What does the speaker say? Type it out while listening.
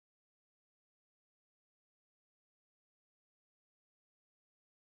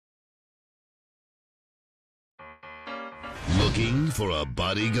Looking for a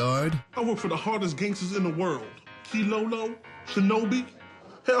bodyguard? I work for the hardest gangsters in the world. Kilolo, Shinobi.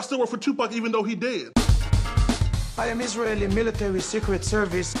 Hey, I still work for Tupac even though he dead. I am Israeli military secret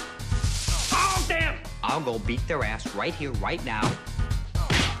service. Oh, damn! I'll go beat their ass right here, right now.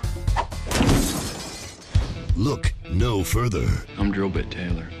 Look no further. I'm Drillbit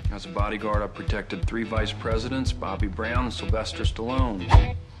Taylor. As a bodyguard, I've protected 3 vice presidents, Bobby Brown and Sylvester Stallone.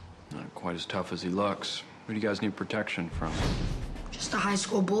 Not quite as tough as he looks. Who do you guys need protection from? Just a high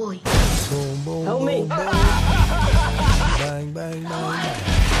school bully. Help me! Bang, bang, bang, bang.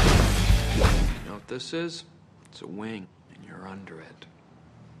 You know what this is? It's a wing, and you're under it.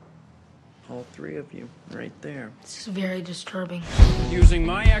 All 3 of you, right there. This is very disturbing. Using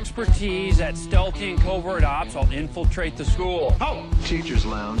my expertise at stealthy and covert ops, I'll infiltrate the school. Oh! Teacher's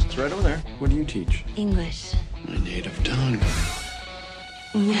lounge. It's right over there. What do you teach? English. My native tongue.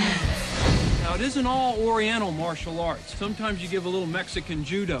 Now, it isn't all Oriental martial arts. Sometimes you give a little Mexican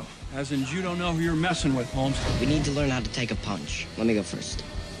judo. As in, you don't know who you're messing with, Holmes. We need to learn how to take a punch. Let me go first.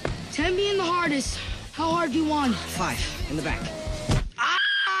 10 being the hardest. How hard do you want? 5, in the back.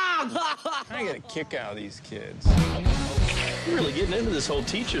 I get a kick out of these kids. You're really getting into this whole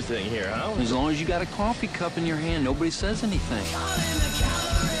teacher thing here, huh? As long as you got a coffee cup in your hand, nobody says anything.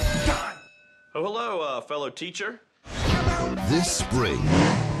 Oh, hello, fellow teacher. This spring,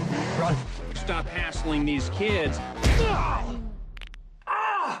 Run. Stop hassling these kids. Oh,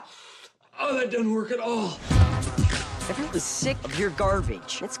 that doesn't work at all. Everyone's sick of your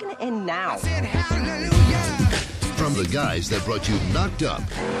garbage. It's gonna end now. from the guys that brought you Knocked Up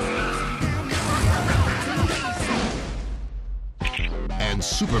and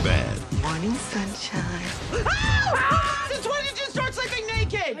Superbad. Morning, sunshine. Since when did you start sleeping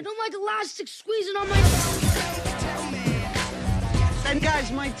naked? I don't like elastic squeezing on my... That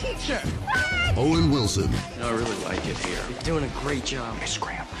guy's my teacher. Owen Wilson. I really like it here. You're doing a great job. Hey,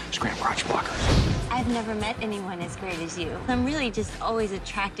 Scram, crotch blocker. I've never met anyone as great as you. I'm really just always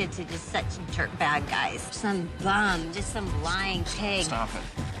attracted to just such jerk bad guys. Some bum, just some lying pig. Stop it.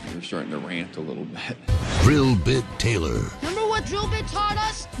 You're starting to rant a little bit. Drillbit Taylor. Remember what Drillbit taught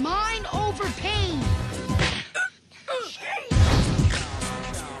us? Mind over pain.